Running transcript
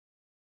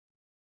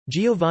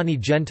Giovanni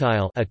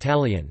Gentile,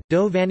 Italian,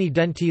 Giovanni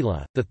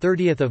Gentile, the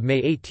 30th of May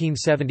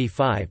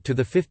 1875 to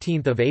the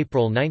 15th of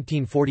April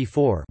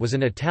 1944, was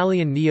an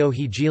Italian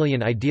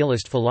neo-Hegelian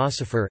idealist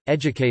philosopher,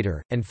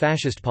 educator, and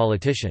fascist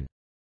politician.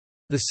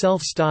 The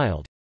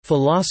self-styled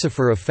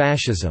philosopher of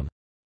fascism,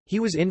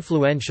 he was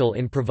influential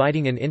in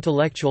providing an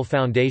intellectual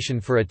foundation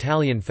for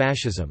Italian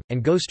fascism,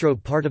 and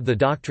ghostwrote part of the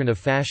Doctrine of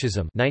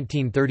Fascism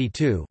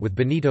 1932 with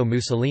Benito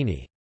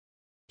Mussolini.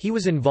 He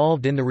was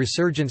involved in the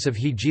resurgence of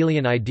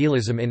Hegelian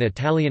idealism in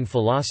Italian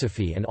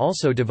philosophy and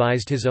also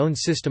devised his own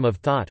system of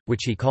thought,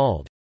 which he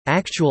called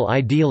actual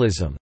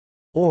idealism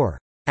or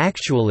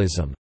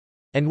actualism,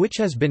 and which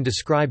has been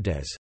described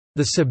as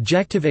the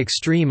subjective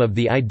extreme of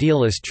the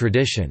idealist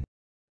tradition.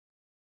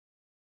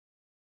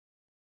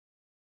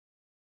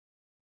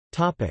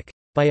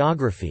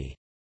 Biography.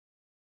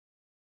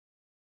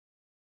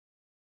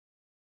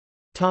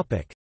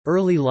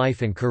 Early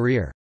life and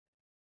career.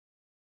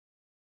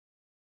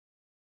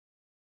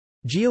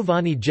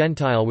 Giovanni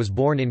Gentile was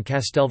born in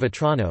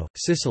Castelvetrano,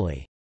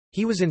 Sicily.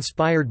 He was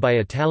inspired by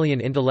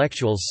Italian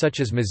intellectuals such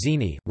as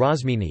Mazzini,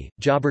 Rosmini,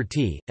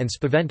 Gioberti, and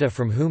Spaventa,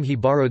 from whom he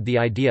borrowed the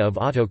idea of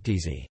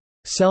autoctese,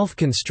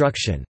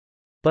 self-construction,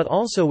 but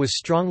also was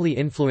strongly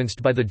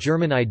influenced by the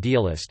German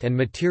idealist and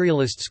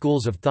materialist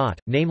schools of thought,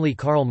 namely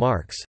Karl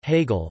Marx,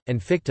 Hegel,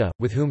 and Fichte,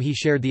 with whom he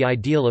shared the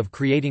ideal of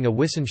creating a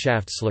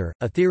Wissenschaftslehre,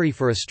 a theory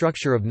for a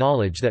structure of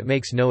knowledge that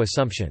makes no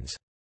assumptions.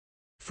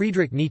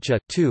 Friedrich Nietzsche,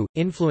 too,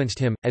 influenced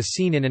him, as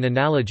seen in an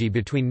analogy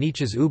between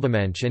Nietzsche's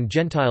Übermensch and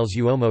Gentile's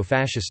Uomo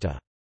Fascista.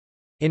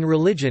 In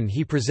religion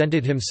he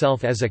presented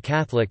himself as a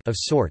Catholic of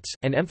sorts,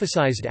 and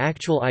emphasized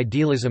actual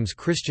idealism's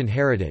Christian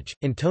heritage.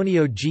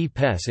 Antonio G.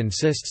 Pes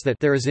insists that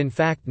there is in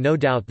fact no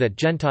doubt that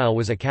Gentile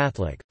was a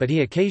Catholic, but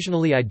he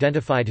occasionally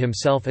identified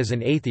himself as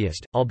an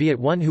atheist, albeit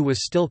one who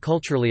was still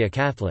culturally a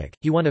Catholic.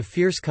 He won a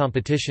fierce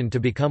competition to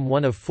become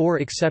one of 4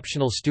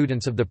 exceptional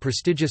students of the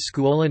prestigious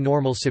Scuola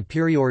Normale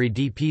Superiore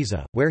di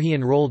Pisa, where he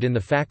enrolled in the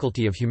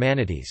Faculty of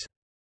Humanities.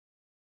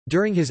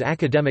 During his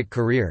academic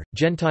career,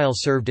 Gentile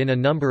served in a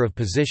number of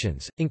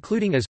positions,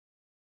 including as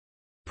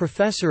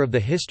Professor of the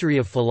History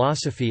of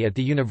Philosophy at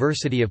the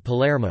University of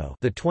Palermo,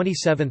 the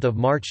 27th of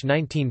March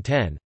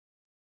 1910.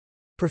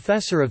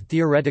 Professor of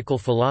Theoretical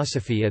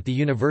Philosophy at the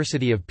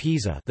University of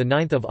Pisa, the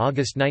 9th of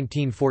August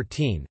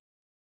 1914.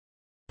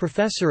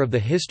 Professor of the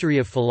History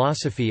of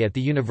Philosophy at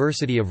the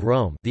University of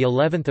Rome, the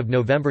 11th of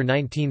November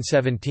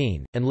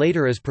 1917, and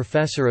later as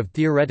Professor of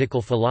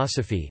Theoretical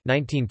Philosophy,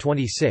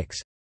 1926.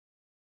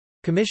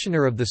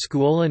 Commissioner of the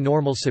Scuola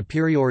Normale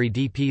Superiore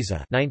di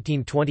Pisa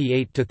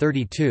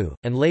 1928–32,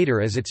 and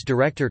later as its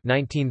director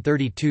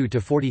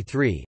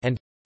 1932–43, and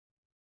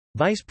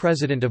Vice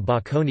President of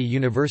Bocconi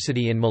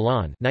University in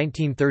Milan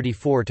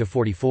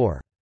 1934–44.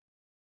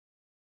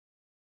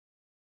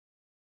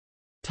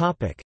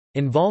 Topic: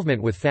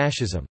 Involvement with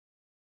fascism.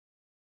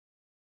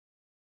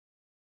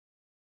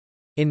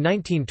 In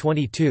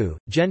 1922,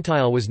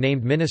 Gentile was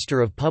named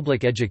Minister of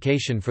Public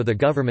Education for the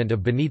government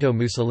of Benito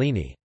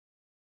Mussolini.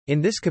 In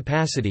this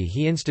capacity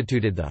he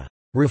instituted the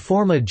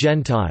Riforma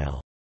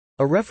Gentile,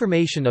 a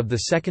reformation of the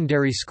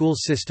secondary school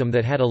system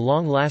that had a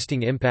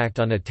long-lasting impact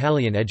on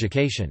Italian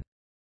education.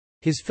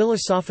 His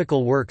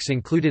philosophical works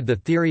included The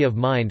Theory of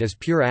Mind as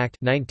Pure Act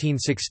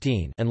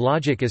 1916 and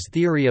Logic as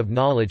Theory of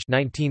Knowledge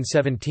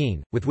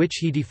 1917, with which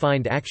he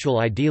defined actual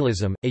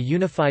idealism, a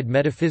unified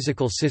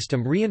metaphysical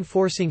system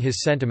reinforcing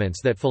his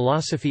sentiments that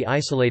philosophy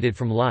isolated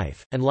from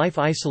life, and life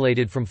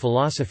isolated from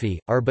philosophy,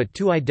 are but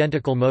two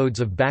identical modes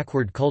of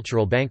backward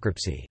cultural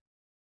bankruptcy.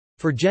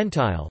 For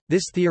Gentile,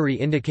 this theory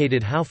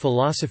indicated how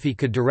philosophy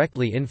could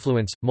directly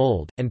influence,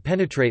 mold, and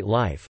penetrate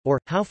life, or,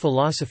 how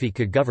philosophy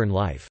could govern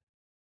life.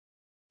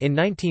 In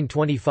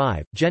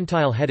 1925,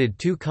 Gentile headed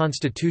 2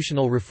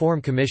 constitutional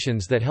reform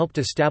commissions that helped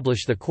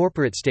establish the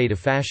corporate state of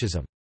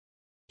fascism.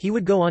 He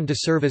would go on to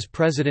serve as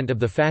president of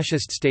the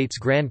Fascist State's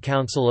Grand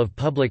Council of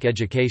Public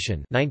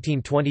Education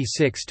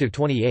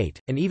 1926–28,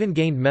 and even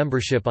gained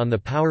membership on the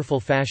powerful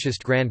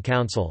Fascist Grand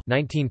Council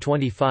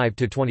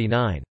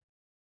 1925–29.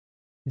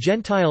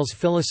 Gentile's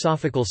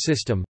philosophical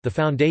system, the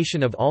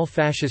foundation of all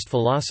fascist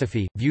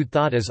philosophy, viewed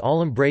thought as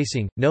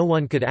all-embracing. No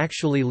one could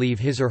actually leave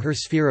his or her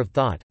sphere of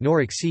thought,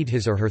 nor exceed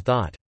his or her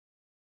thought.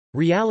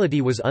 Reality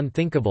was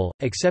unthinkable,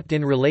 except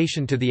in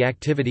relation to the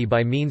activity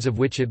by means of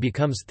which it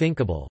becomes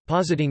thinkable,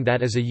 positing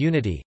that as a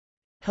unity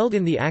held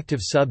in the active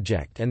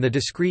subject and the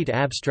discrete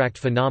abstract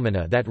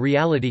phenomena that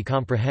reality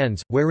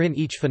comprehends, wherein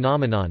each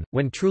phenomenon,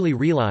 when truly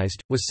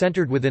realized, was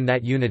centered within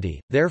that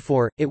unity.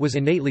 Therefore, it was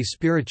innately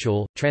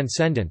spiritual,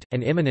 transcendent,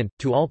 and immanent,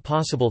 to all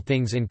possible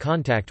things in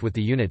contact with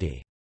the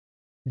unity.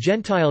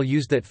 Gentile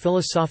used that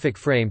philosophic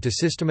frame to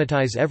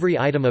systematize every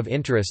item of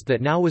interest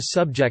that now was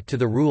subject to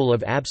the rule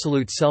of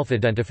absolute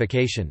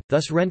self-identification,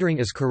 thus rendering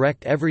as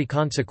correct every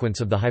consequence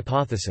of the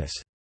hypothesis.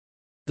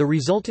 The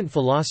resultant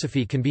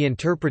philosophy can be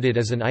interpreted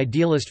as an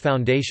idealist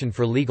foundation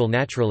for legal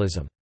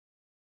naturalism.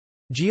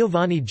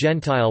 Giovanni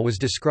Gentile was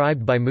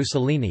described by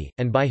Mussolini,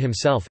 and by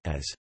himself,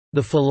 as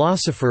the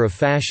philosopher of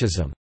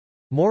fascism.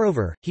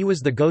 Moreover, he was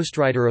the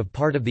ghostwriter of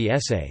part of the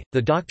essay,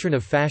 The Doctrine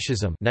of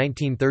Fascism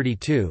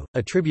 1932,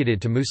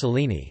 attributed to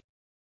Mussolini.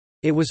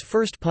 It was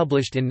first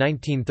published in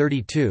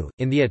 1932,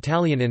 in the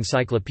Italian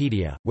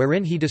Encyclopedia,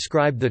 wherein he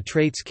described the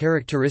traits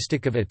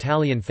characteristic of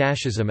Italian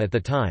fascism at the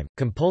time: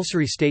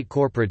 compulsory state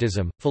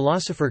corporatism,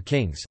 philosopher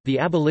kings, the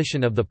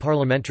abolition of the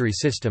parliamentary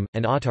system,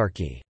 and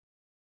autarky.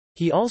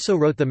 He also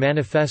wrote the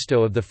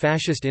Manifesto of the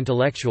Fascist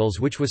Intellectuals,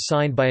 which was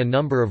signed by a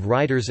number of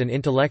writers and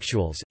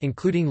intellectuals,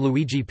 including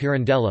Luigi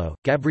Pirandello,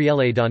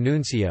 Gabriele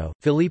D'Annunzio,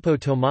 Filippo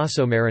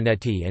Tommaso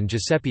Marinetti and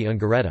Giuseppe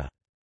Ungaretta.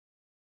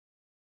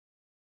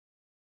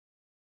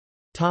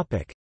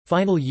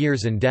 Final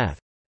years and death.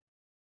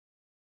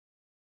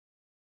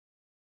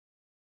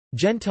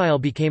 Gentile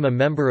became a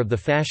member of the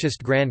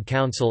Fascist Grand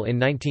Council in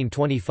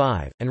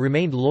 1925, and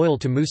remained loyal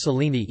to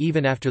Mussolini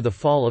even after the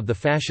fall of the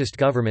fascist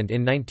government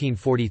in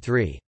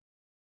 1943.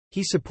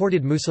 He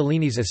supported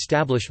Mussolini's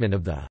establishment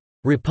of the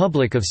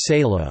Republic of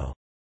Salo,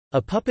 a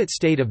puppet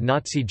state of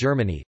Nazi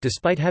Germany,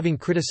 despite having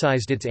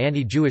criticized its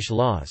anti-Jewish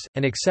laws,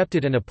 and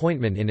accepted an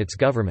appointment in its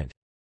government.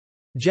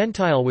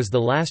 Gentile was the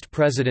last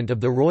president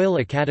of the Royal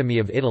Academy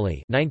of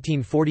Italy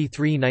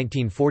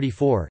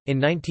 1943–1944.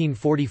 In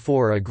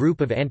 1944 a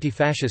group of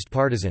anti-fascist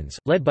partisans,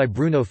 led by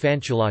Bruno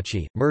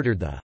Fanciulacci, murdered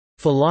the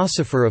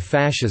 «philosopher of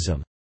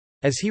fascism»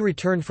 as he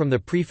returned from the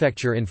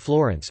prefecture in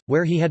Florence,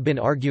 where he had been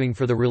arguing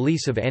for the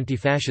release of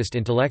anti-fascist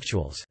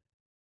intellectuals.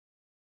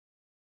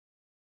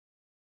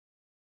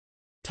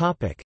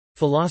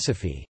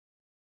 Philosophy.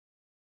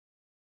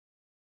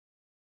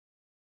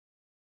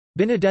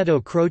 Benedetto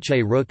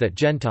Croce wrote that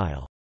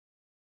Gentile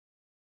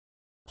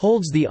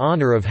holds the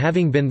honor of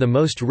having been the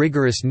most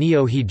rigorous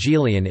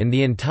neo-Hegelian in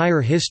the entire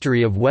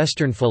history of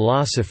Western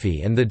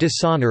philosophy and the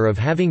dishonor of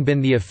having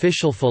been the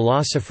official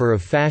philosopher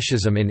of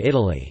fascism in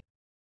Italy.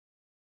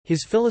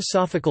 His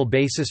philosophical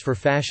basis for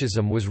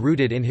fascism was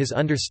rooted in his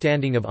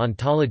understanding of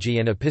ontology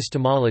and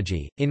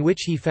epistemology, in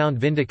which he found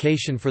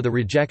vindication for the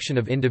rejection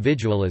of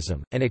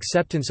individualism, and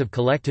acceptance of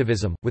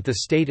collectivism, with the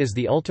state as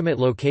the ultimate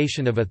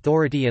location of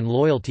authority and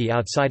loyalty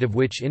outside of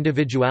which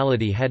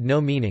individuality had no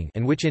meaning,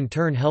 and which in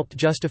turn helped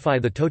justify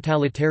the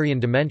totalitarian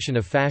dimension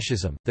of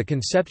fascism. The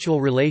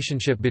conceptual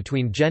relationship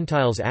between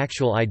Gentile's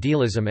actual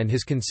idealism and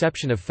his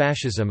conception of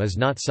fascism is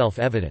not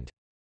self-evident.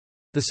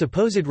 The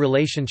supposed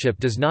relationship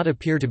does not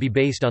appear to be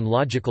based on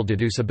logical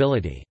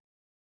deducibility.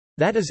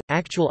 That is,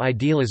 actual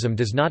idealism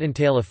does not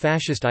entail a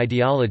fascist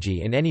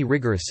ideology in any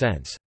rigorous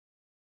sense.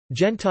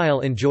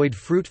 Gentile enjoyed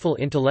fruitful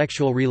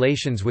intellectual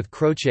relations with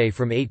Croce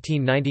from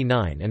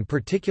 1899 and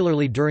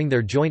particularly during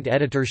their joint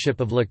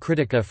editorship of La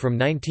Critica from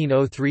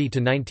 1903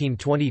 to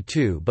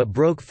 1922, but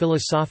broke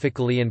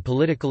philosophically and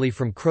politically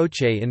from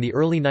Croce in the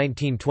early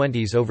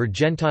 1920s over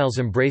Gentile's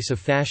embrace of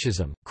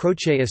fascism.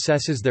 Croce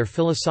assesses their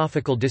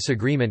philosophical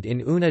disagreement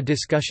in Una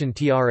discussion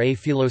tra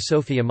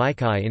filosofie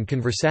amici in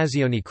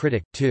Conversazioni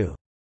Critic, 2.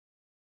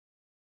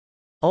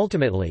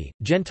 Ultimately,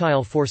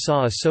 Gentile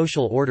foresaw a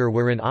social order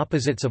wherein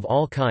opposites of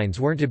all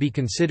kinds weren't to be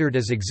considered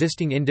as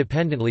existing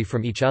independently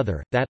from each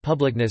other, that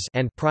publicness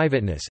and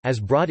privateness as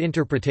broad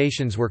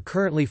interpretations were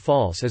currently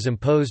false as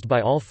imposed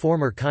by all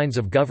former kinds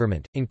of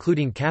government,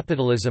 including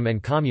capitalism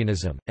and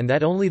communism, and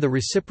that only the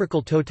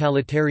reciprocal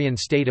totalitarian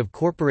state of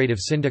corporative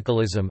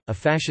syndicalism, a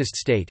fascist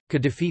state,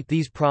 could defeat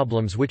these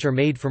problems which are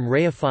made from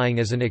reifying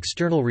as an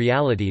external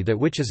reality that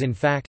which is in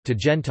fact, to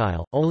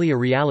Gentile, only a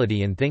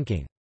reality in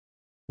thinking.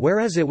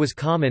 Whereas it was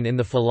common in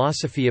the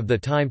philosophy of the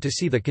time to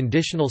see the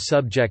conditional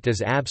subject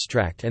as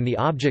abstract and the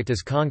object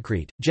as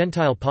concrete,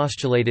 Gentile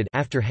postulated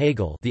after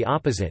Hegel the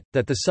opposite,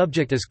 that the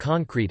subject is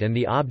concrete and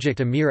the object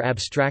a mere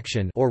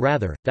abstraction, or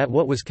rather, that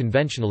what was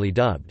conventionally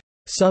dubbed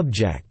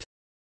subject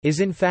is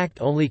in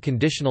fact only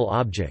conditional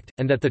object,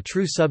 and that the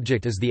true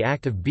subject is the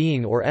act of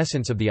being or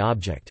essence of the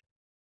object.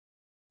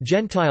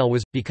 Gentile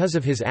was, because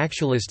of his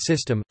actualist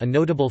system, a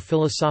notable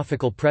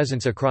philosophical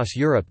presence across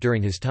Europe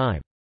during his time.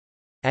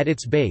 At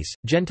its base,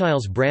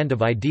 Gentile's brand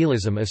of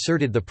idealism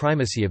asserted the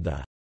primacy of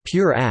the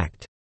pure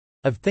act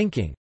of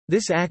thinking.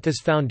 This act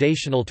is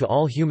foundational to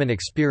all human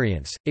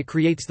experience, it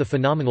creates the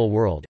phenomenal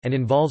world, and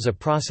involves a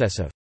process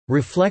of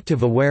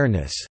reflective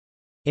awareness,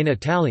 in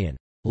Italian,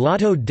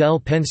 l'atto del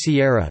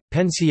pensiero,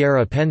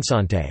 pensiero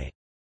pensante,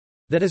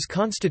 that is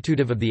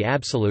constitutive of the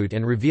absolute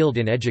and revealed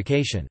in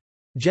education.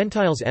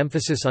 Gentile's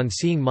emphasis on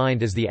seeing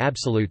mind as the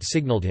absolute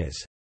signaled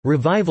his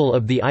revival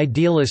of the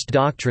idealist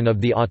doctrine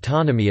of the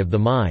autonomy of the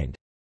mind.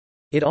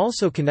 It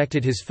also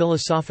connected his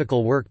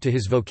philosophical work to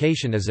his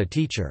vocation as a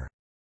teacher.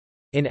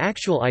 In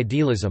actual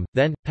idealism,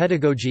 then,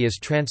 pedagogy is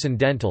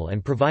transcendental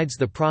and provides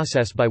the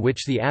process by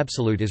which the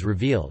absolute is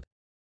revealed.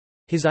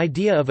 His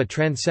idea of a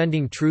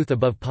transcending truth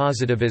above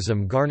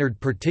positivism garnered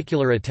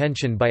particular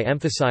attention by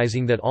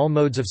emphasizing that all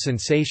modes of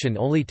sensation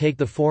only take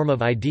the form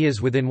of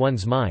ideas within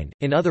one's mind,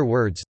 in other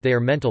words, they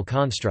are mental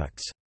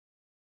constructs.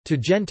 To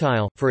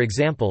Gentile, for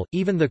example,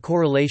 even the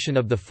correlation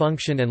of the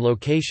function and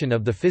location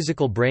of the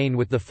physical brain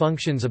with the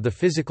functions of the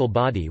physical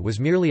body was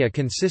merely a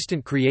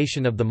consistent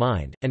creation of the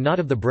mind, and not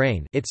of the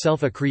brain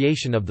itself a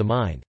creation of the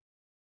mind.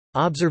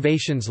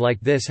 Observations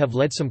like this have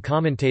led some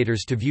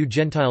commentators to view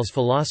Gentile's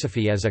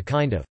philosophy as a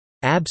kind of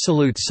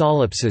absolute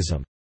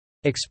solipsism,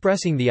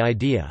 expressing the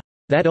idea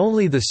that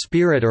only the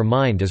spirit or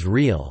mind is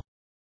real.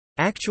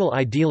 Actual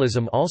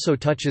idealism also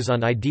touches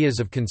on ideas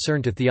of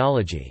concern to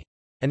theology.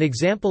 An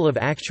example of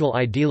actual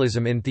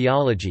idealism in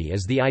theology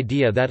is the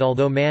idea that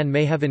although man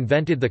may have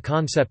invented the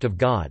concept of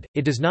God,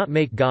 it does not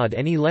make God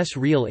any less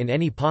real in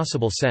any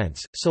possible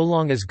sense, so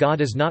long as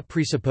God is not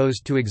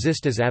presupposed to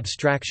exist as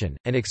abstraction,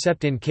 and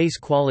except in case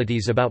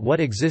qualities about what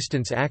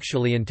existence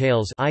actually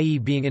entails, i.e.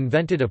 being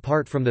invented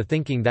apart from the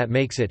thinking that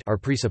makes it, are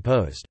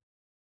presupposed.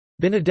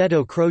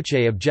 Benedetto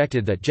Croce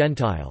objected that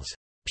Gentile's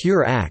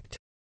pure act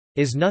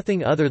is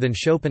nothing other than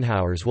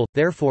Schopenhauer's will.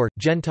 Therefore,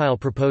 Gentile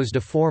proposed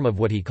a form of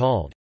what he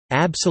called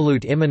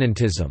absolute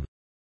immanentism,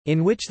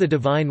 in which the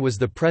divine was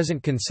the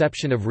present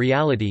conception of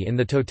reality in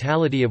the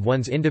totality of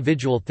one's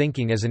individual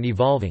thinking as an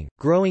evolving,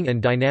 growing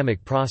and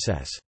dynamic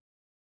process.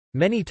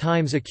 Many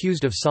times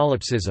accused of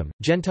solipsism,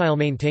 Gentile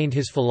maintained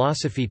his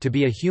philosophy to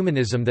be a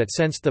humanism that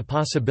sensed the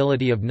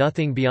possibility of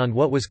nothing beyond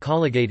what was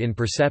colligate in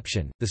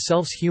perception, the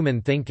self's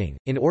human thinking,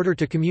 in order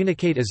to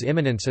communicate as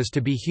immanence as to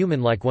be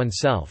human like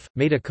oneself,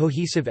 made a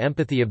cohesive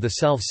empathy of the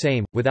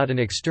self-same, without an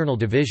external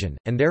division,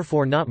 and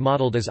therefore not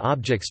modeled as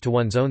objects to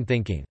one's own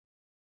thinking.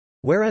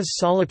 Whereas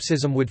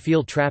solipsism would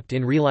feel trapped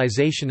in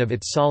realization of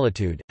its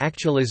solitude,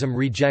 actualism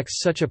rejects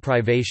such a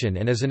privation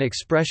and is an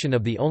expression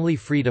of the only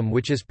freedom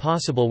which is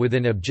possible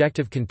within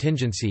objective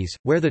contingencies,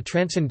 where the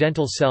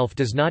transcendental self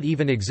does not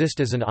even exist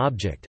as an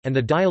object, and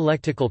the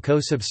dialectical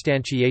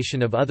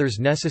co-substantiation of others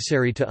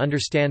necessary to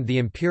understand the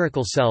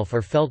empirical self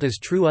are felt as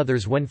true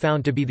others when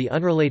found to be the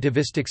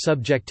unrelativistic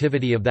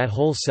subjectivity of that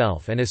whole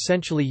self and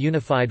essentially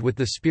unified with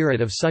the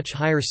spirit of such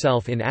higher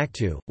self in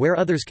actu, where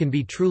others can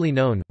be truly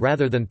known,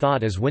 rather than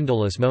thought as windowless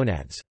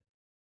monads.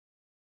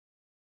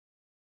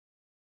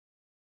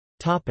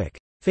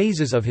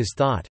 Phases of his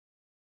thought.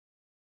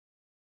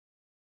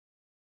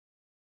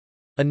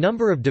 A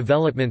number of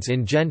developments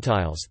in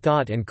Gentile's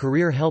thought and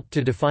career helped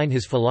to define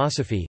his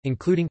philosophy,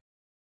 including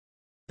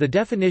the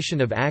definition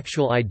of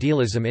actual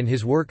idealism in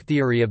his work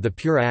Theory of the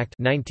Pure Act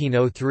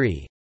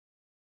 1903,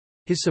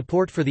 his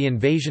support for the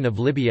invasion of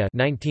Libya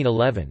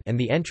 1911 and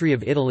the entry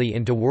of Italy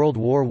into World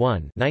War I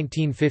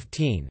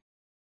 1915,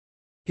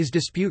 his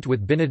dispute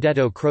with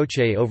Benedetto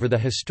Croce over the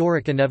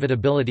historic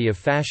inevitability of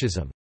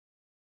fascism,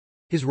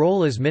 his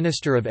role as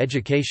Minister of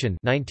Education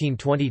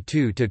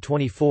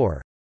 1922–24,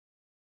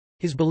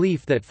 his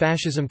belief that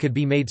fascism could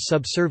be made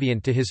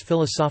subservient to his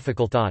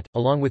philosophical thought,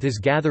 along with his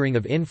gathering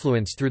of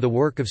influence through the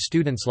work of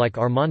students like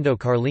Armando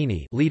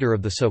Carlini, leader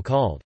of the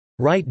so-called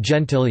Right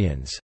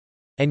Gentilians,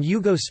 and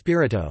Ugo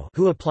Spirito,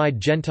 who applied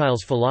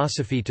Gentile's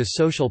philosophy to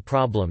social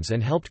problems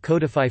and helped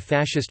codify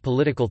fascist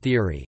political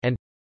theory, and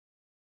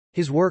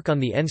his work on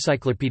the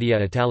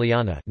Enciclopedia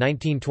Italiana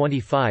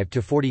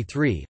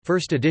 1925–43,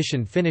 first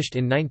edition finished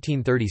in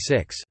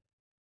 1936.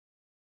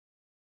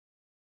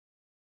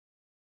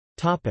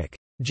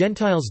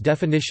 Gentile's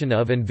definition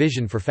of and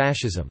vision for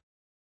fascism.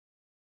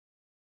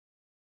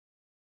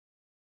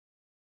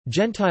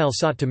 Gentile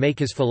sought to make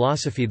his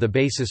philosophy the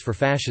basis for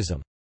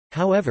fascism.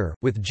 However,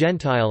 with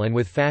Gentile and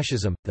with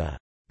fascism, the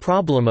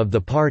problem of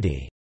the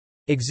party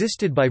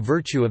existed by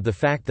virtue of the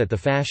fact that the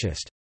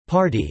fascist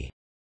party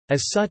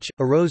as such,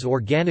 arose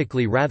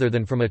organically rather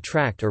than from a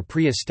tract or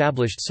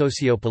pre-established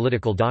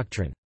socio-political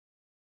doctrine.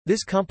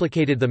 This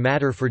complicated the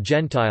matter for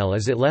Gentile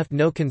as it left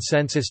no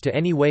consensus to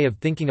any way of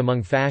thinking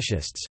among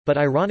fascists, but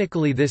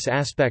ironically this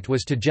aspect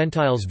was to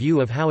Gentile's view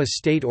of how a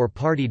state or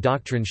party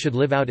doctrine should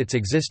live out its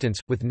existence,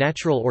 with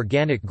natural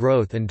organic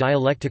growth and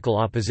dialectical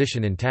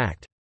opposition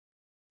intact.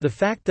 The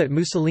fact that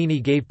Mussolini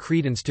gave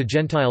credence to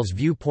Gentile's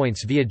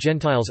viewpoints via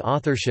Gentile's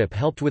authorship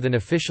helped with an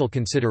official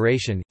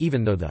consideration,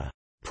 even though the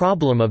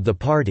problem of the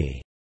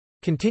party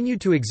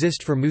continued to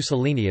exist for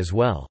Mussolini as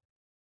well.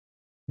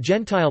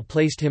 Gentile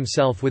placed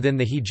himself within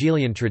the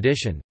Hegelian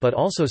tradition, but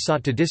also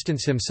sought to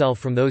distance himself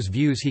from those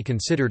views he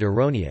considered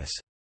erroneous.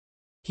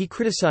 He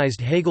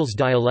criticized Hegel's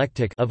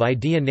dialectic of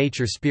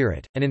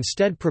idea-nature-spirit, and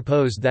instead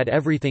proposed that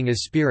everything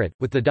is spirit,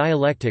 with the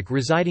dialectic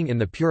residing in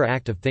the pure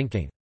act of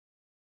thinking.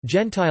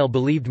 Gentile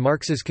believed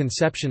Marx's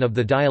conception of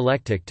the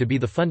dialectic to be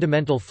the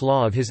fundamental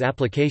flaw of his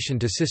application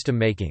to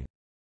system-making.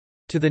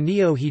 To the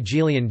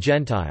neo-Hegelian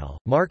Gentile,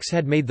 Marx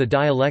had made the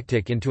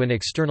dialectic into an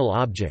external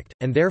object,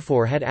 and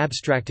therefore had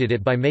abstracted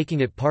it by making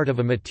it part of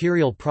a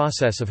material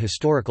process of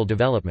historical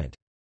development.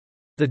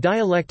 The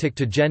dialectic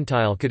to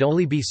Gentile could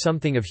only be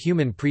something of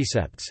human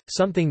precepts,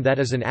 something that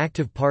is an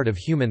active part of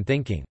human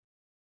thinking.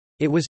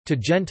 It was, to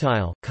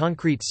Gentile,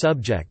 concrete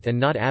subject and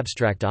not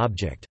abstract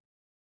object.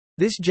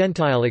 This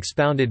Gentile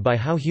expounded by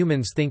how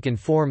humans think in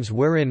forms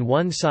wherein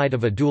one side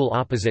of a dual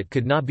opposite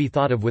could not be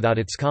thought of without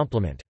its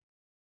complement.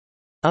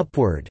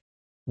 Upward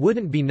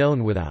wouldn't be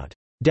known without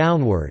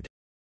downward,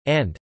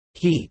 and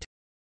heat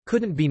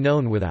couldn't be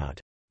known without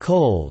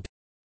cold.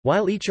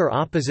 While each are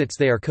opposites,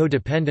 they are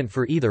codependent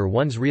for either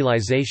one's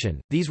realization.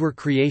 These were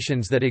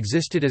creations that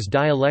existed as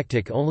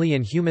dialectic only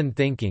in human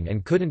thinking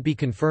and couldn't be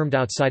confirmed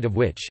outside of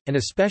which, and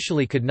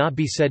especially could not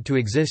be said to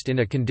exist in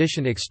a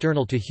condition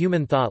external to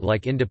human thought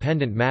like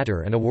independent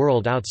matter and a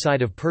world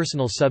outside of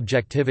personal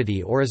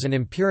subjectivity, or as an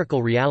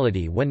empirical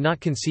reality when not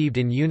conceived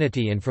in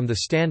unity and from the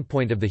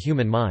standpoint of the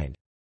human mind.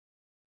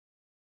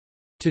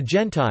 To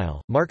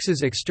Gentile,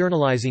 Marx's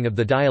externalizing of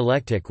the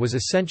dialectic was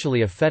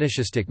essentially a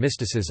fetishistic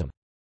mysticism.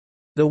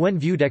 Though when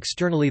viewed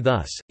externally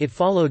thus, it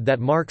followed that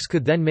Marx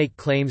could then make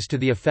claims to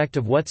the effect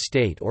of what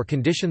state or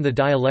condition the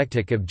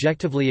dialectic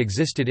objectively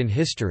existed in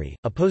history,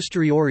 a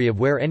posteriori of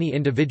where any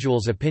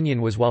individual's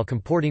opinion was while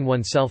comporting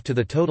oneself to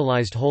the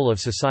totalized whole of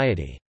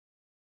society.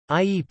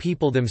 I.e.,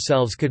 people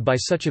themselves could by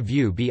such a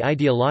view be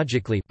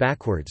ideologically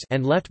backwards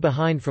and left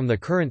behind from the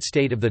current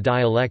state of the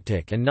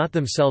dialectic and not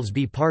themselves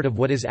be part of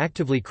what is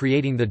actively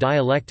creating the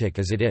dialectic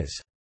as it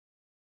is.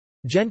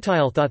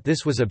 Gentile thought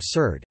this was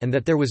absurd, and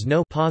that there was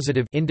no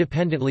positive,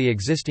 independently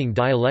existing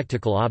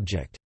dialectical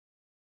object.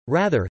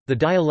 Rather, the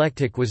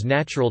dialectic was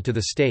natural to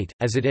the state,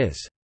 as it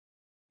is.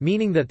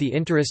 Meaning that the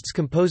interests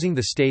composing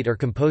the state are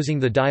composing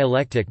the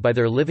dialectic by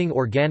their living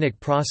organic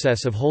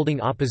process of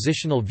holding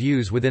oppositional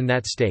views within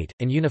that state,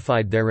 and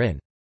unified therein.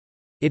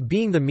 It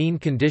being the mean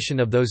condition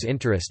of those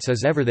interests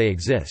as ever they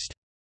exist.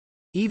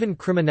 Even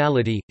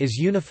criminality, is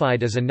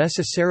unified as a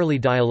necessarily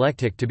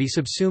dialectic to be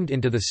subsumed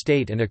into the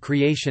state and a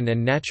creation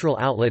and natural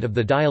outlet of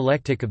the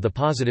dialectic of the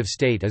positive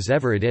state as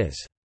ever it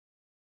is.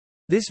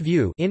 This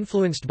view,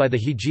 influenced by the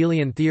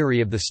Hegelian theory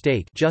of the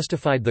state,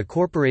 justified the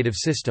corporative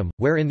system,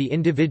 wherein the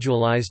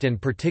individualized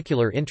and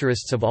particular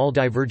interests of all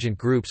divergent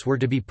groups were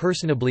to be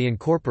personably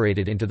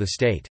incorporated into the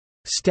state,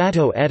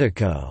 stato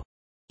etico,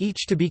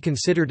 each to be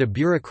considered a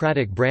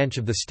bureaucratic branch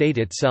of the state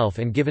itself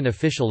and given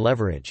official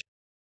leverage.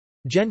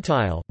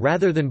 Gentile,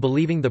 rather than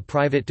believing the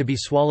private to be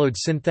swallowed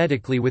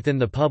synthetically within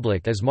the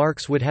public as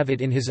Marx would have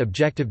it in his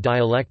objective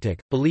dialectic,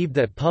 believed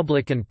that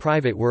public and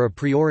private were a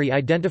priori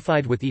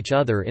identified with each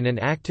other in an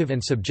active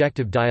and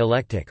subjective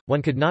dialectic.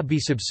 One could not be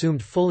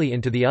subsumed fully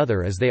into the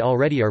other as they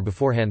already are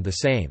beforehand the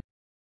same.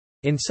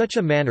 In such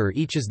a manner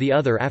each is the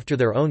other after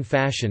their own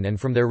fashion and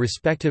from their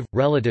respective,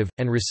 relative,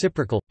 and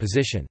reciprocal,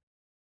 position.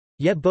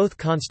 Yet both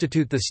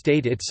constitute the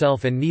state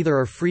itself and neither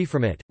are free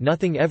from it,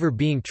 nothing ever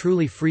being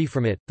truly free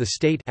from it, the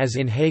state as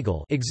in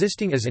Hegel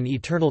existing as an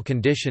eternal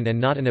condition and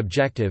not an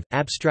objective,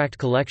 abstract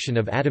collection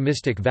of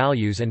atomistic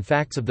values and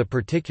facts of the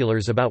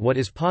particulars about what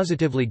is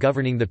positively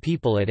governing the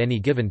people at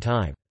any given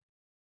time.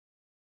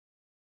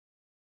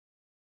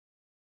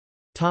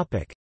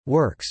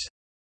 Works.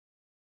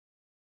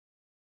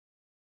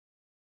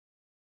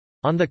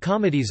 On the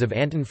Comedies of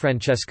Anton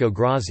Francesco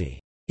Grassi,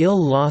 Il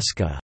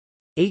Lasca,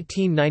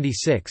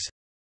 1896.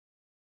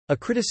 A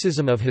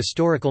Criticism of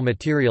Historical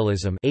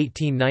Materialism,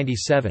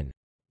 1897.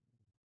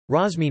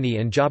 Rosmini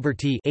and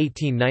Gioberti,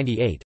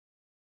 1898.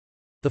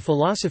 The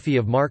Philosophy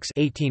of Marx,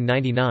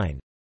 1899.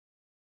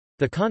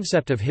 The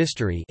Concept of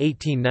History,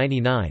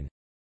 1899.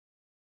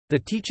 The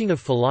Teaching of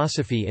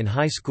Philosophy in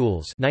High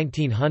Schools,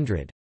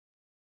 1900.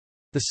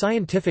 The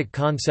Scientific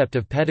Concept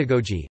of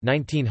Pedagogy,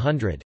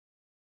 1900.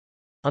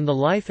 On the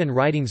Life and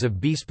Writings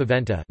of B.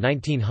 Spaventa,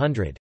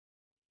 1900.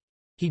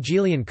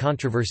 Hegelian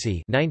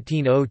Controversy,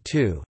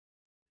 1902.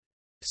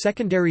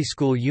 Secondary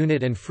School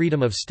Unit and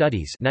Freedom of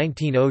Studies,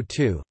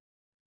 1902.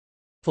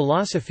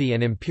 Philosophy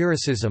and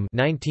Empiricism,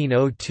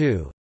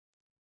 1902.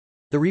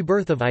 The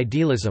Rebirth of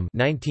Idealism,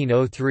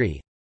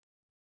 1903.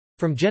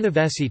 From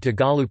Genovesi to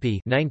Galuppi,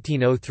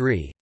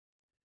 1903.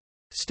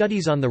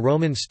 Studies on the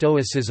Roman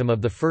Stoicism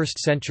of the 1st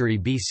century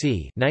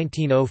BC,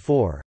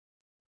 1904.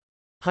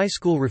 High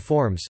School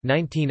Reforms,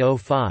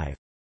 1905.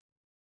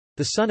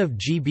 The Son of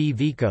G. B.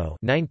 Vico,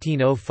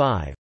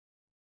 1905.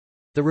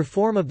 The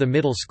Reform of the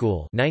Middle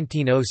School,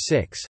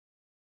 1906.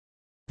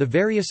 The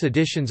various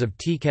editions of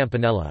T.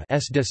 Campanella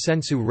S. de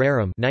Sensu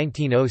Rerum,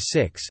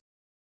 1906.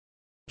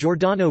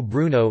 Giordano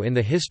Bruno in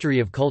the History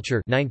of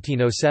Culture,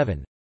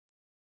 1907.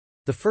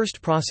 The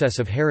First Process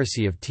of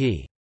Heresy of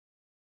T.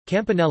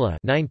 Campanella,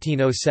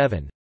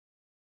 1907.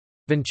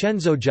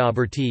 Vincenzo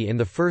Gioberti in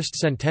the First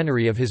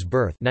Centenary of his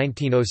Birth,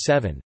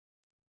 1907.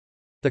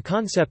 The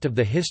Concept of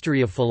the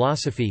History of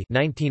Philosophy,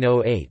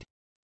 1908.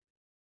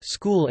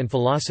 School and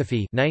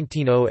Philosophy,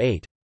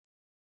 1908.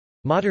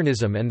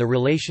 Modernism and the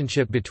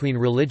Relationship Between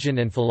Religion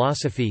and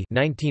Philosophy,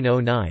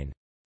 1909.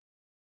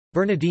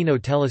 Bernardino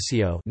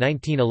Telesio,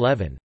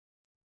 1911.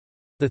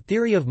 The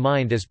Theory of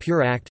Mind as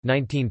Pure Act,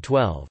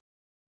 1912.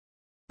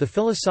 The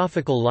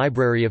Philosophical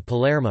Library of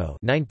Palermo,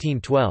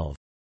 1912.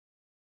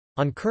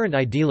 On Current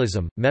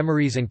Idealism,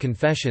 Memories and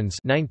Confessions,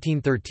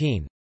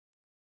 1913.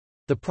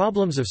 The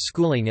Problems of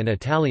Schooling and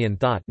Italian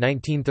Thought,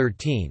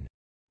 1913.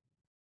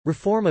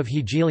 Reform of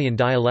Hegelian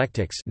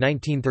Dialectics,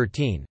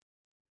 1913.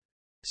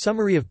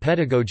 Summary of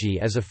Pedagogy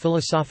as a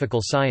Philosophical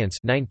Science,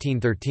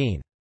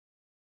 1913.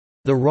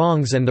 The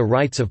Wrongs and the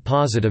Rights of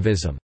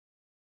Positivism,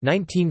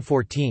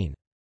 1914.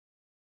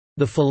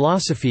 The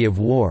Philosophy of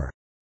War,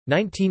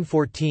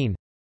 1914.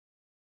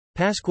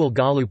 Pasquale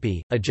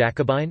Galuppi, A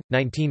Jacobin,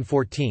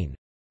 1914.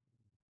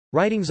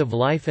 Writings of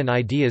Life and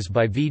Ideas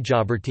by V.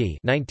 Gioberti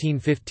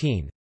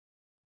 1915.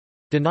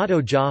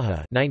 Donato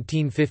Giaha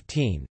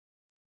 1915.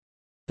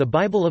 The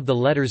Bible of the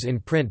Letters in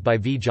Print by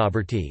V.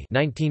 Gioberti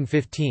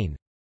 1915.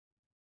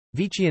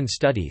 Vician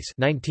Studies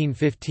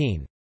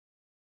 1915.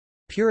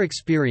 Pure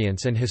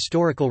Experience and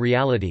Historical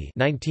Reality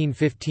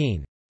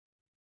 1915.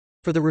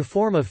 For the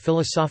Reform of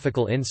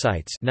Philosophical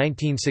Insights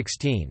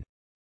 1916.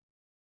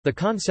 The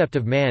Concept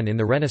of Man in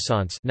the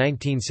Renaissance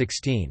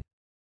 1916.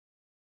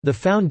 The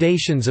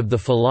Foundations of the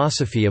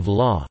Philosophy of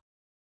Law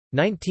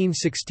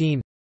 1916.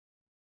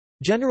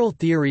 General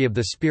Theory of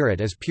the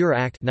Spirit as Pure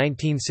Act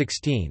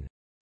 1916.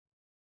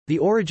 The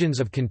Origins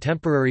of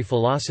Contemporary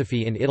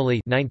Philosophy in Italy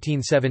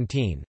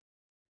 1917.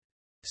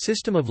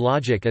 System of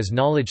Logic as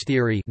Knowledge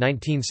Theory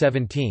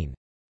 1917.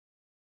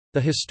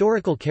 The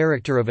Historical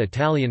Character of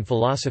Italian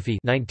Philosophy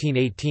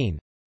 1918.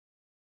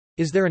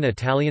 Is There an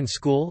Italian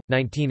School?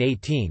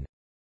 1918.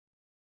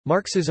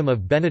 Marxism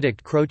of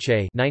Benedict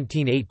Croce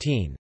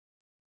 1918.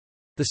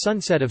 The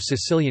Sunset of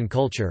Sicilian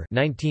Culture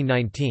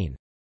 1919.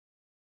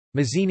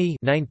 Mazzini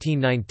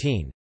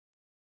 1919.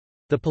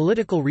 The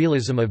Political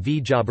Realism of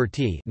V.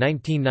 Gioberti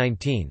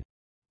 1919.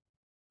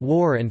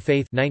 War and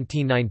Faith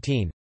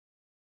 1919.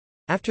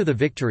 After the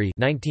Victory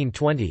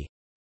 1920.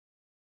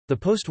 The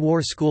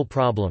Post-War School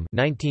Problem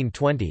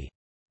 1920.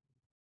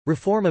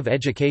 Reform of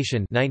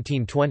Education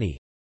 1920.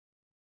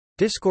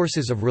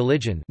 Discourses of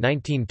Religion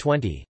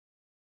 1920.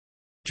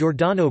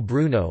 Giordano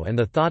Bruno and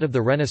the Thought of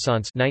the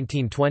Renaissance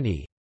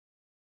 1920.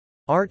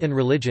 Art and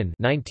Religion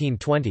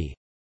 1920.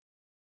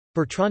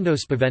 Bertrando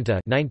Spaventa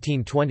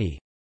 1920.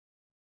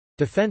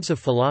 Defense of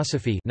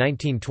Philosophy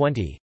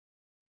 1920.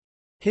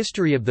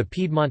 History of the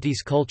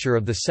Piedmontese Culture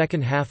of the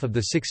Second Half of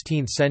the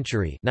 16th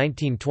Century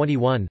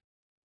 1921.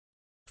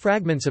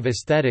 Fragments of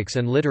Aesthetics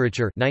and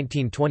Literature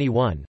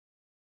 1921.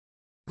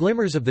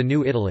 Glimmers of the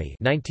New Italy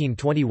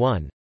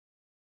 1921.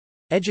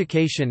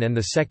 Education and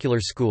the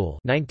Secular School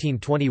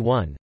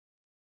 1921.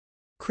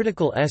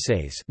 Critical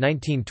Essays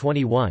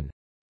 1921.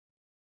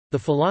 The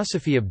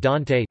Philosophy of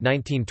Dante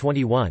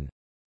 1921.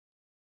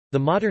 The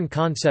Modern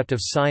Concept of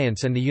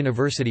Science and the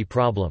University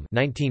Problem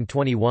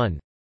 1921.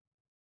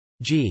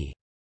 G.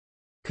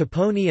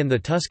 Caponi and the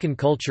Tuscan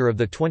Culture of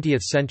the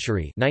 20th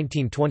Century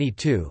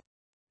 1922.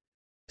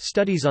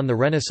 Studies on the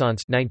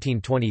Renaissance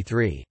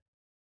 1923.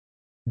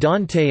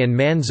 Dante and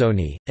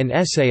Manzoni, An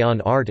Essay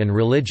on Art and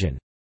Religion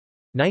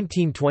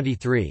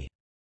 1923.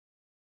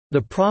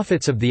 The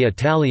Prophets of the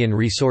Italian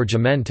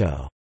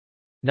Risorgimento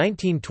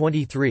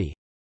 1923.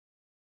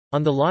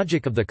 On the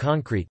Logic of the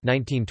Concrete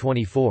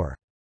 1924.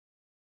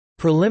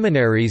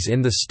 Preliminaries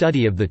in the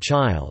Study of the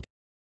Child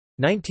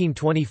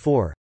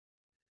 1924.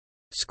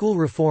 School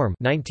Reform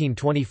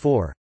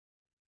 1924.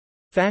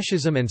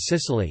 Fascism and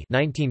Sicily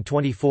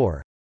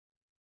 1924.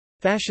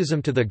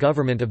 Fascism to the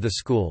Government of the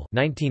School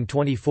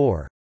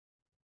 1924.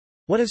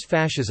 What is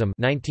Fascism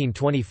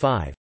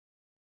 1925.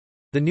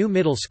 The New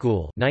Middle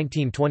School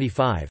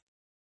 1925.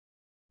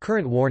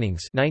 Current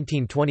Warnings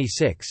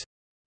 1926.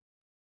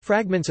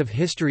 Fragments of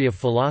History of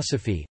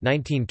Philosophy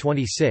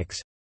 1926.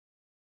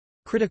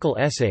 Critical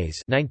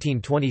Essays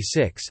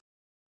 1926.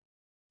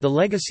 The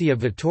Legacy of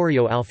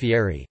Vittorio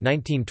Alfieri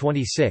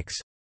 1926.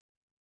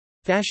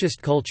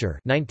 Fascist Culture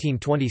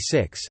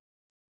 1926.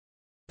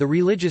 The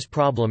Religious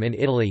Problem in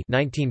Italy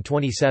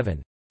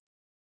 1927.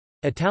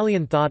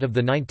 Italian Thought of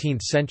the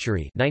 19th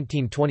Century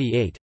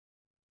 1928.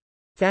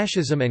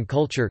 Fascism and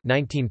Culture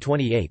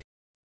 1928.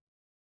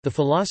 The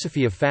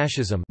Philosophy of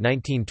Fascism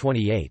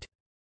 1928.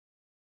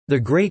 The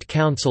Great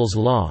Council's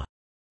Law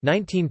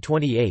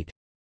 1928.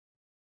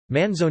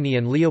 Manzoni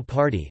and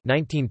Leopardi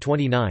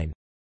 1929.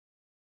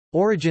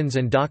 Origins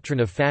and Doctrine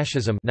of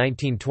Fascism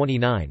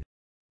 1929.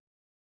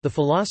 The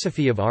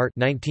Philosophy of Art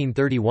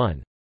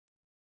 1931.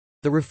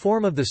 The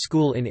Reform of the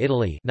School in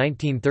Italy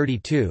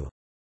 1932.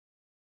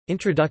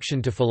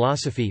 Introduction to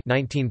Philosophy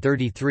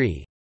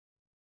 1933.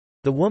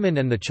 The Woman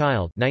and the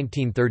Child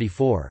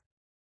 1934.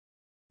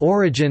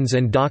 Origins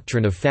and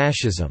Doctrine of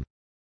Fascism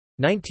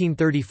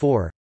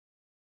 1934.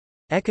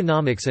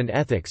 Economics and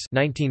Ethics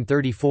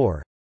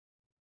 1934.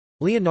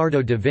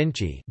 Leonardo da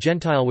Vinci,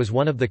 Gentile was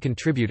one of the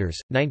contributors,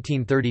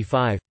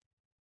 1935.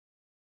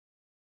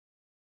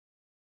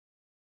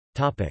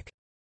 Topic.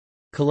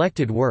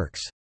 Collected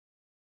works.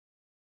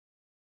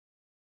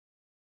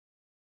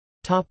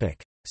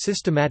 Topic.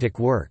 Systematic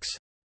works.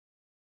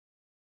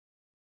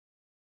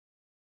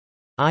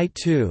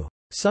 I2.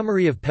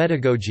 Summary of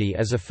Pedagogy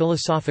as a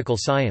Philosophical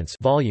Science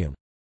Volume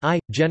I,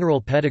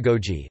 General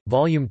Pedagogy,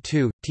 Volume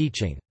 2,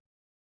 Teaching.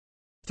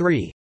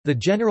 3. The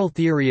General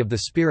Theory of the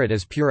Spirit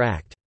as Pure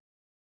Act.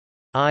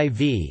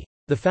 IV.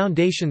 The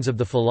Foundations of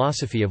the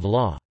Philosophy of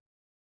Law.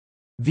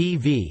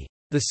 VV.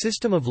 The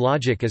System of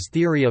Logic as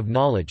Theory of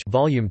Knowledge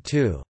Volume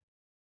 2.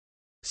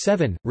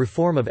 7.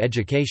 Reform of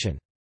Education.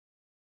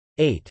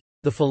 8.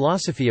 The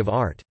Philosophy of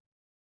Art.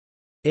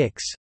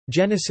 Ix.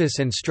 Genesis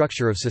and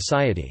Structure of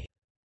Society.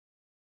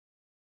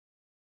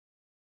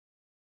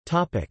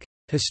 Topic.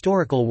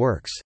 Historical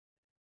works.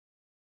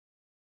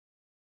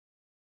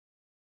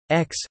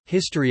 X.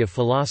 History of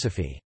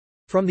Philosophy.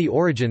 From the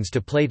Origins to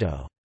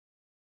Plato.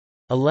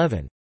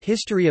 11.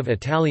 History of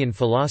Italian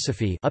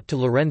philosophy up to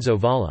Lorenzo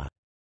Valla.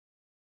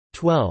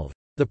 12.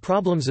 The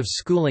Problems of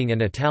Schooling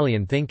and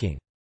Italian Thinking.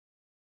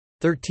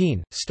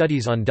 13.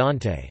 Studies on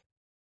Dante.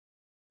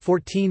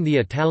 14. The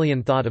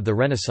Italian Thought of the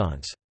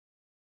Renaissance.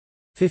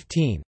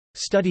 15.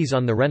 Studies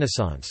on the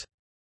Renaissance.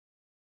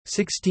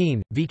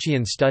 16.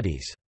 Vician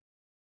Studies.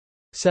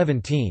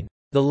 17.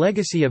 The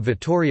Legacy of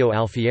Vittorio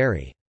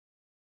Alfieri.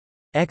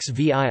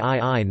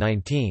 XVII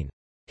 19.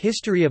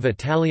 History of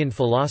Italian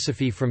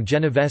Philosophy from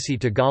Genovesi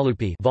to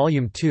Galuppi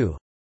Volume 2.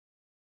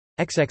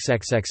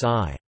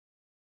 XXXXI.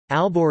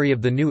 Albori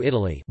of the New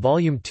Italy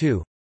Volume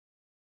 2.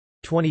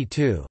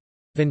 22.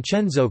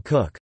 Vincenzo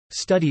Cook.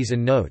 Studies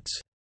and Notes.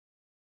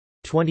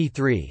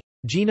 23.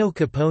 Gino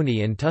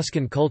Capponi and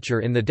Tuscan Culture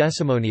in the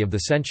Decimony of the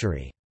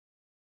Century.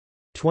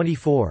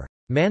 24.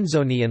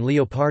 Manzoni and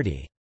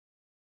Leopardi.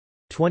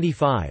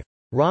 25.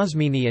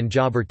 Rosmini and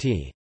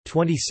Gioberti.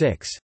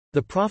 26.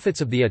 The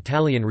Prophets of the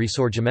Italian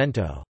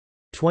Risorgimento.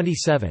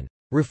 27.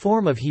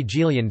 Reform of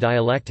Hegelian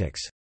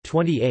dialectics.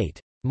 28.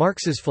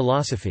 Marx's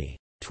philosophy.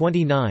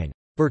 29.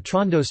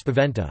 Bertrando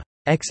Spaventa.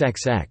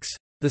 XXX.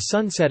 The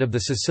Sunset of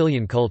the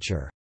Sicilian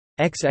Culture.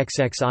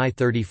 XXXI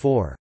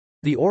 34.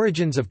 The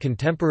Origins of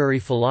Contemporary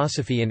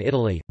Philosophy in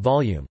Italy,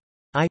 Volume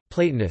I,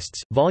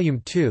 Platonists,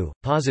 Volume 2,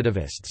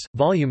 Positivists,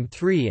 Volume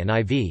 3 and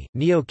IV,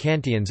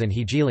 Neo-Kantians and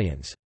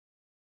Hegelians.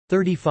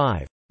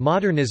 35.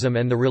 Modernism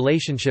and the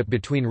Relationship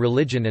between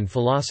Religion and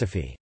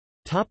Philosophy.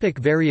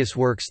 Various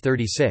works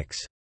 36.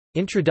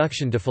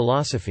 Introduction to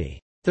Philosophy.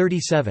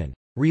 37.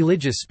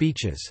 Religious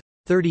Speeches.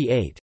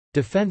 38.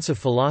 Defense of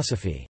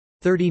Philosophy.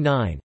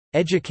 39.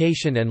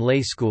 Education and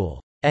Lay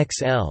School.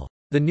 XL.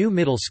 The New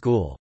Middle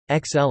School.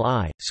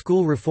 XLI.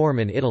 School Reform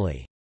in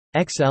Italy.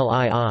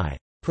 XLII.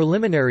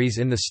 Preliminaries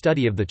in the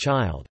Study of the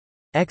Child.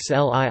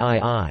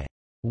 XLIII.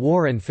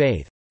 War and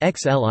Faith.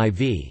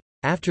 XLIV.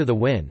 After the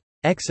Win.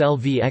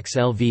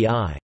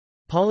 XLV-XLVI.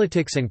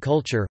 Politics and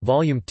Culture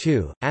Volume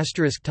 2,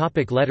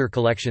 Letter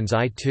Collections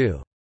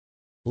I2.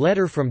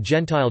 Letter from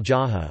Gentile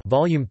Jaha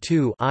Volume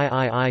 2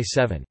 III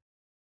 7.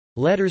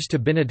 Letters to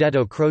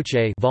Benedetto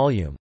Croce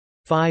Volume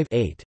 5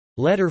 8.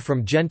 Letter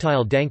from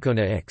Gentile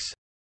D'Ancona X.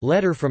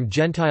 Letter from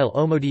Gentile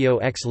Omodio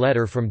X.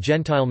 Letter from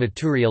Gentile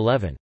Maturi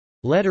 11.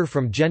 Letter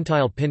from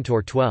Gentile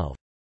Pintor 12.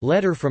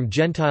 Letter from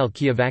Gentile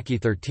Chiavacchi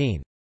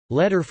 13.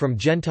 Letter from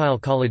Gentile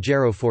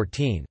Collegiero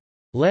 14.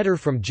 Letter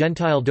from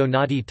Gentile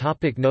Donati.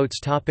 Notes.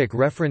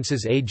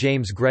 References. A.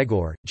 James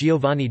Gregor,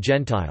 Giovanni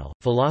Gentile,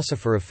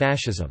 Philosopher of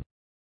Fascism.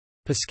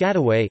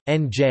 Piscataway,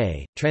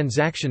 N.J.,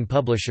 Transaction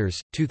Publishers,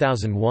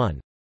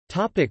 2001.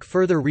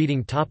 Further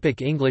reading.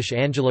 English.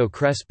 Angelo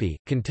Crespi,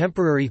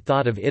 Contemporary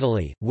Thought of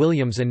Italy,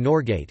 Williams and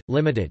Norgate,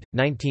 Limited,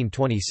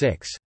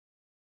 1926.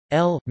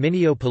 L.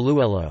 Minio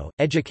Paluello,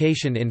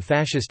 Education in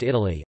Fascist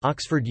Italy,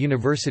 Oxford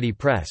University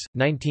Press,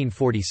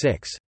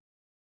 1946.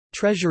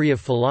 Treasury of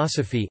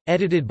Philosophy,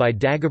 edited by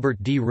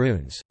Dagobert D.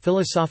 Runes,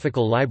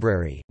 Philosophical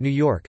Library, New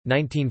York,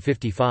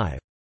 1955.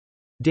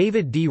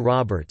 David D.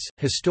 Roberts,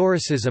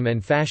 Historicism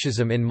and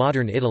Fascism in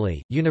Modern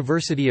Italy,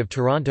 University of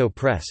Toronto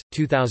Press,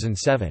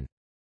 2007.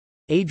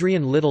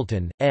 Adrian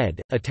Littleton,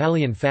 ed.,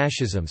 Italian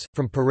Fascisms,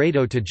 From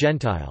Pareto to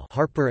Gentile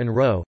Harper &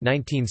 Row,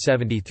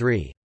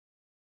 1973.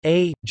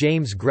 A.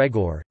 James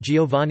Gregor,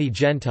 Giovanni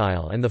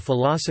Gentile and the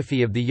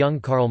Philosophy of the Young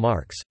Karl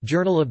Marx,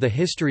 Journal of the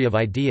History of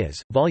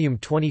Ideas, Volume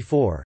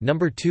 24, No.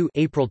 2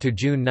 April to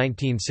June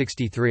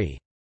 1963.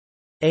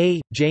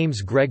 A.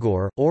 James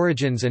Gregor,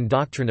 Origins and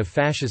Doctrine of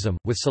Fascism,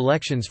 with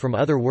selections from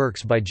other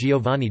works by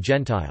Giovanni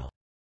Gentile.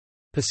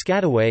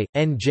 Piscataway,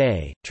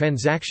 N.J.,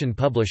 Transaction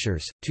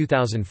Publishers,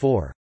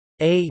 2004.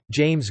 A.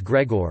 James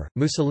Gregor,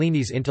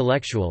 Mussolini's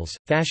Intellectuals,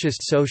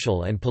 Fascist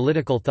Social and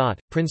Political Thought,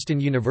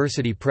 Princeton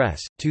University Press,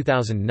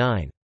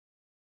 2009.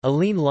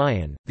 Aline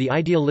Lyon, The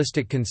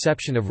Idealistic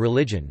Conception of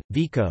Religion,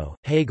 Vico,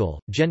 Hegel,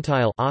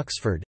 Gentile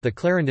Oxford, The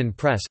Clarendon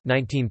Press,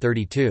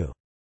 1932.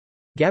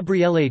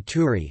 Gabriele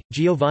Turi,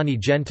 Giovanni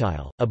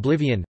Gentile,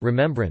 Oblivion,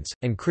 Remembrance,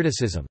 and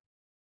Criticism.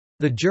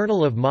 The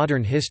Journal of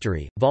Modern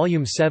History,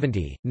 Volume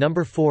 70, No.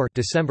 4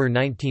 December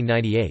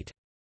 1998.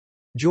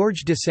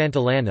 George de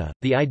Santillana,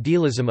 The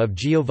Idealism of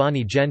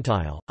Giovanni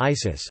Gentile,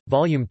 Isis,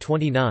 Volume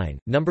 29,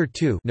 No.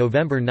 2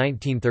 November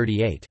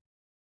 1938.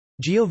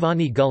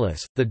 Giovanni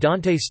Gullis, The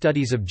Dante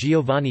Studies of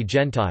Giovanni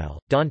Gentile,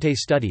 Dante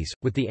Studies,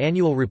 with the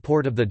Annual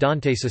Report of the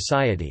Dante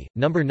Society,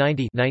 No.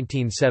 90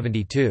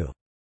 1972.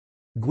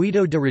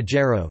 Guido de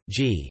Ruggiero,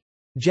 G.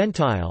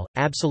 Gentile,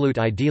 Absolute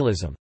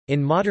Idealism.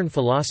 In Modern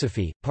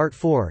Philosophy, Part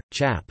 4,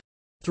 Chap.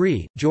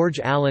 3,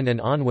 George Allen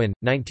and Unwin,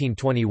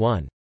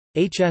 1921.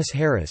 H. S.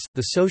 Harris,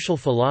 The Social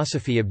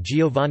Philosophy of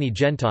Giovanni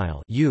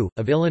Gentile U,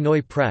 of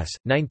Illinois Press,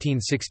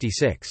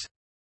 1966.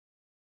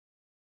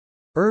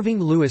 Irving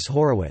Louis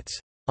Horowitz.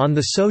 On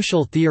the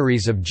Social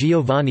Theories of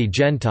Giovanni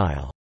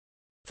Gentile.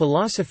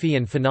 Philosophy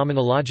and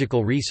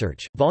Phenomenological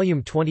Research,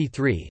 Volume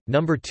 23,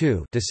 No.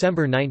 2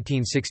 December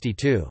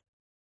 1962.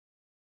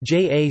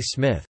 J. A.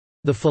 Smith.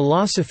 The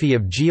Philosophy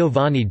of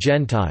Giovanni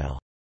Gentile.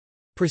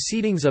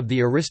 Proceedings of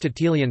the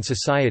Aristotelian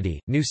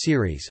Society, New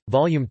Series,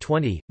 Volume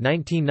 20,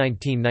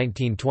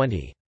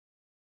 1919–1920.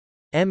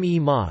 M. E.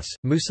 Moss,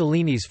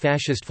 Mussolini's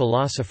Fascist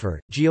Philosopher,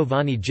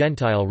 Giovanni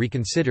Gentile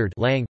Reconsidered,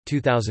 Lang,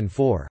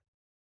 2004.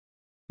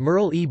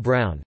 Merle E.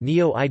 Brown,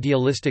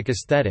 Neo-Idealistic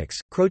Aesthetics,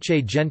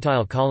 Croce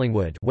Gentile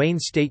Collingwood, Wayne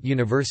State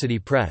University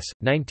Press,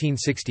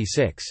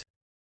 1966.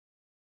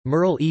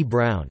 Merle E.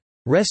 Brown,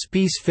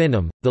 Respes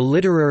Finum, The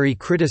Literary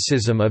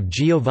Criticism of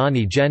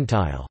Giovanni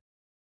Gentile.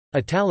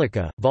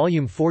 Italica,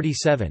 Volume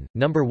 47,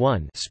 No.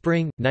 1,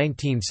 Spring,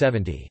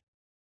 1970.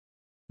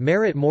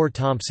 Merritt Moore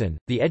Thompson,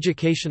 The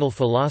Educational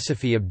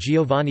Philosophy of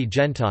Giovanni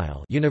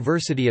Gentile,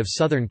 University of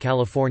Southern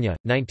California,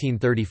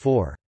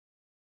 1934.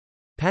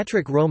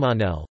 Patrick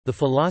Romanell, The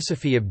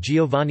Philosophy of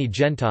Giovanni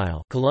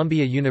Gentile,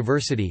 Columbia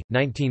University,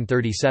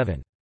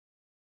 1937.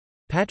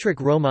 Patrick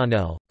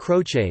Romanell,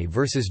 Croce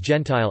vs.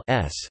 Gentile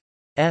S.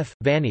 F.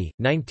 Vanni,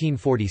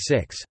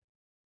 1946.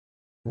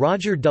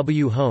 Roger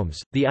W.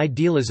 Holmes, The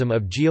Idealism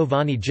of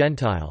Giovanni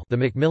Gentile, The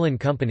Macmillan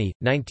Company,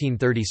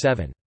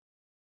 1937.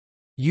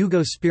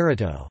 Ugo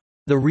Spirito,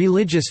 The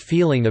Religious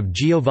Feeling of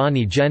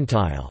Giovanni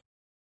Gentile,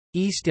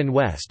 East and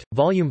West,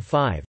 Volume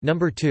 5, No.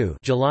 2,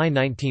 July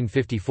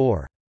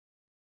 1954.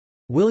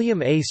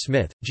 William A.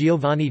 Smith,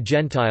 Giovanni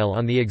Gentile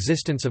on the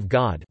Existence of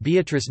God,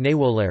 Beatrice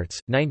Neywolertz,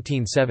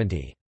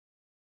 1970.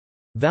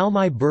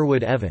 Valmy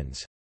Burwood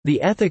Evans, The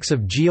Ethics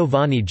of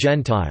Giovanni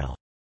Gentile,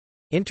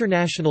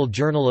 International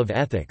Journal of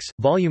Ethics,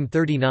 Volume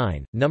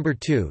 39, No.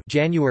 2,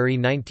 January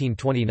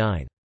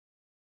 1929.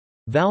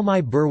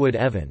 Valmy Burwood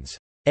Evans,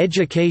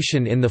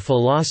 Education in the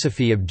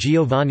Philosophy of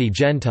Giovanni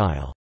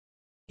Gentile,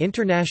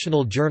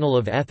 International Journal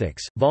of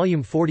Ethics,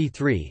 Volume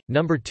 43,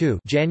 No. 2,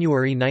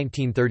 January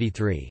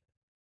 1933.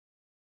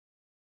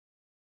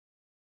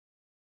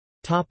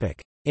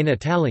 In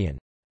Italian.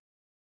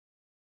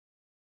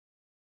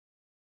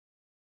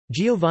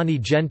 Giovanni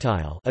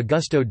Gentile,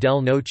 Augusto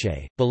del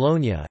Noce,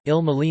 Bologna,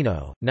 Il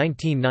Mulino,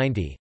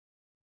 1990.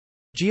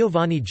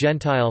 Giovanni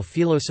Gentile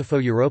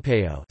Filosofo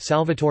Europeo,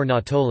 Salvatore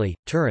Natoli,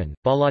 Turin,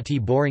 Balati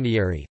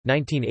Boringhieri,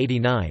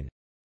 1989.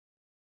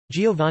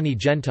 Giovanni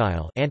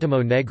Gentile,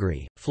 Antimo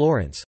Negri,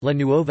 Florence, La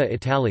Nuova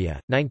Italia,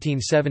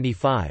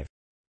 1975.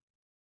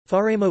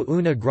 Faremo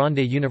una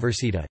grande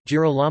università,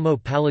 Girolamo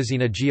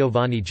Palazzina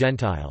Giovanni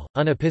Gentile,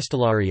 un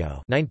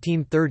epistolario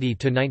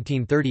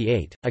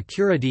 1930–1938, a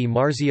cura di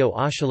Marzio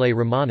Achille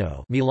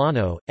Romano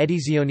Milano,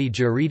 Edizioni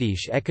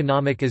giuridiche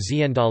economiche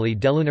aziendali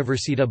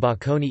dell'Università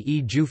Bocconi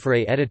e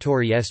Giuffre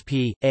Editori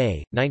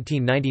S.p.A.,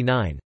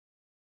 1999.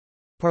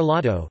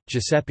 Parlato,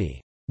 Giuseppe.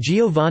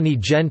 Giovanni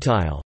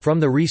Gentile, From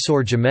the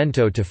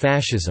Risorgimento to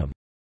Fascism.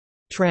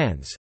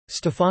 Trans.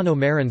 Stefano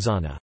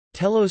Maranzana.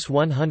 Telos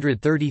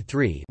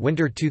 133,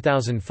 Winter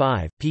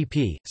 2005,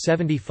 pp.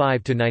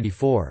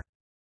 75–94.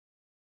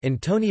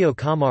 Antonio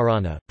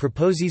Camarana,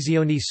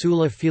 Proposizioni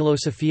sulla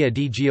filosofia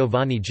di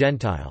Giovanni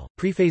Gentile,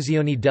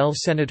 Prefazioni del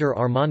Senatore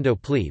Armando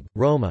Plebe,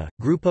 Roma,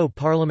 Gruppo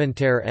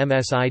Parlamentare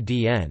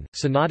MSIDN,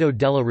 Senato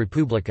della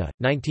Repubblica,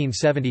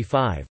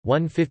 1975,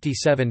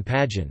 157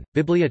 pagine,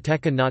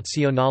 Biblioteca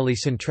Nazionale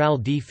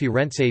Centrale di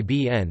Firenze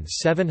BN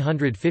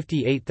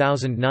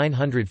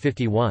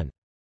 758951.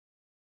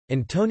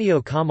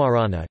 Antonio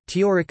Camarana,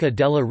 Teorica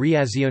della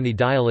Reazione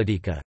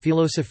Dialettica,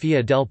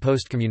 Filosofia del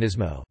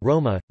Postcomunismo,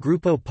 Roma,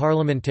 Gruppo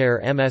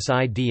Parlamentare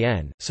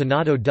MSIDN,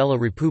 Senato della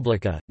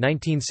Repubblica,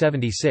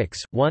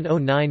 1976,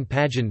 109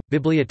 pagine,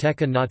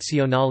 Biblioteca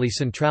Nazionale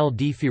Centrale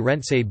di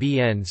Firenze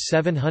BN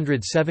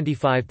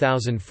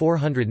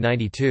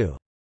 775492.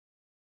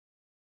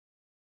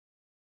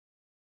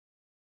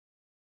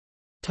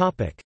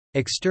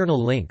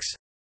 External links.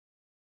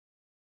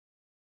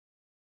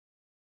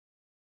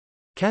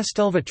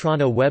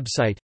 Castelvetrano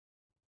website.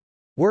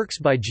 Works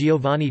by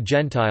Giovanni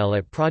Gentile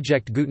at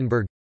Project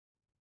Gutenberg.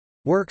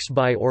 Works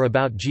by or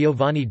about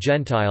Giovanni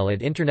Gentile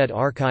at Internet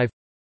Archive.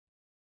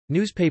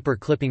 Newspaper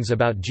clippings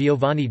about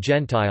Giovanni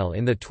Gentile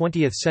in the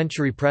 20th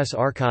Century Press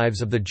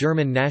Archives of the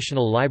German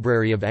National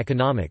Library of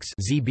Economics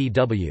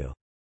 (ZBW).